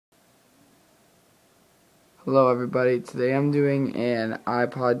Hello everybody, today I'm doing an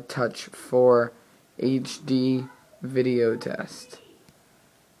iPod Touch 4 HD video test.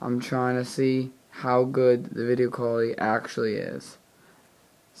 I'm trying to see how good the video quality actually is.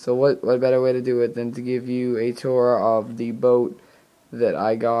 So what better way to do it than to give you a tour of the boat that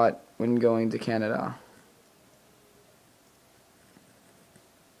I got when going to Canada.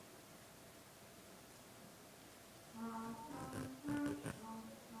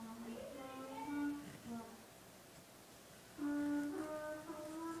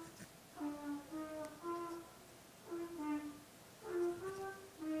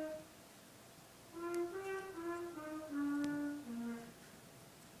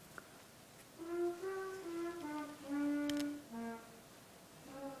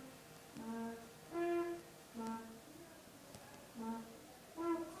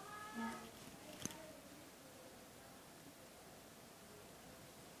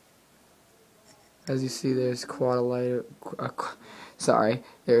 As you see, there's quite a lot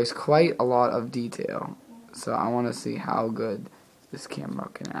of detail. So I want to see how good this camera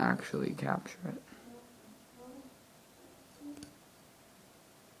can actually capture it.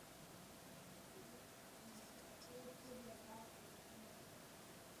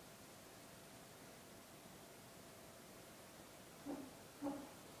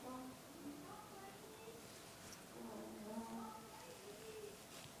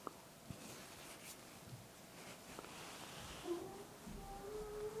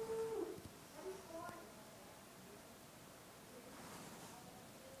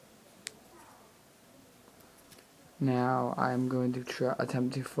 Now I'm going to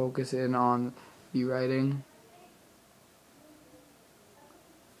attempt to focus in on the writing.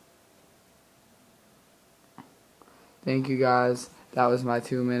 Thank you guys. That was my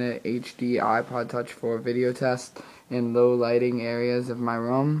 2-minute HD iPod Touch 4 video test in low lighting areas of my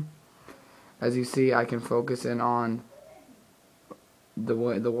room. As you see, I can focus in on the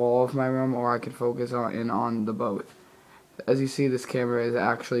wall of my room, or I can focus on the boat. As you see, this camera is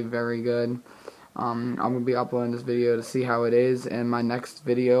actually very good. I'm going to be uploading this video to see how it is, and my next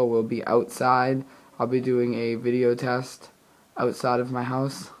video will be outside. I'll be doing a video test outside of my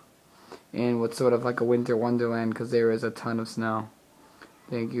house in what's sort of like a winter wonderland, because there is a ton of snow.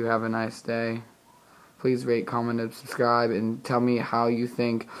 Thank you. Have a nice day. Please rate, comment, and subscribe, and tell me how you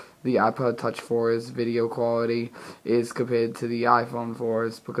think the iPod Touch 4's video quality is compared to the iPhone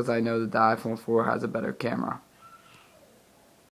 4's, because I know that the iPhone 4 has a better camera.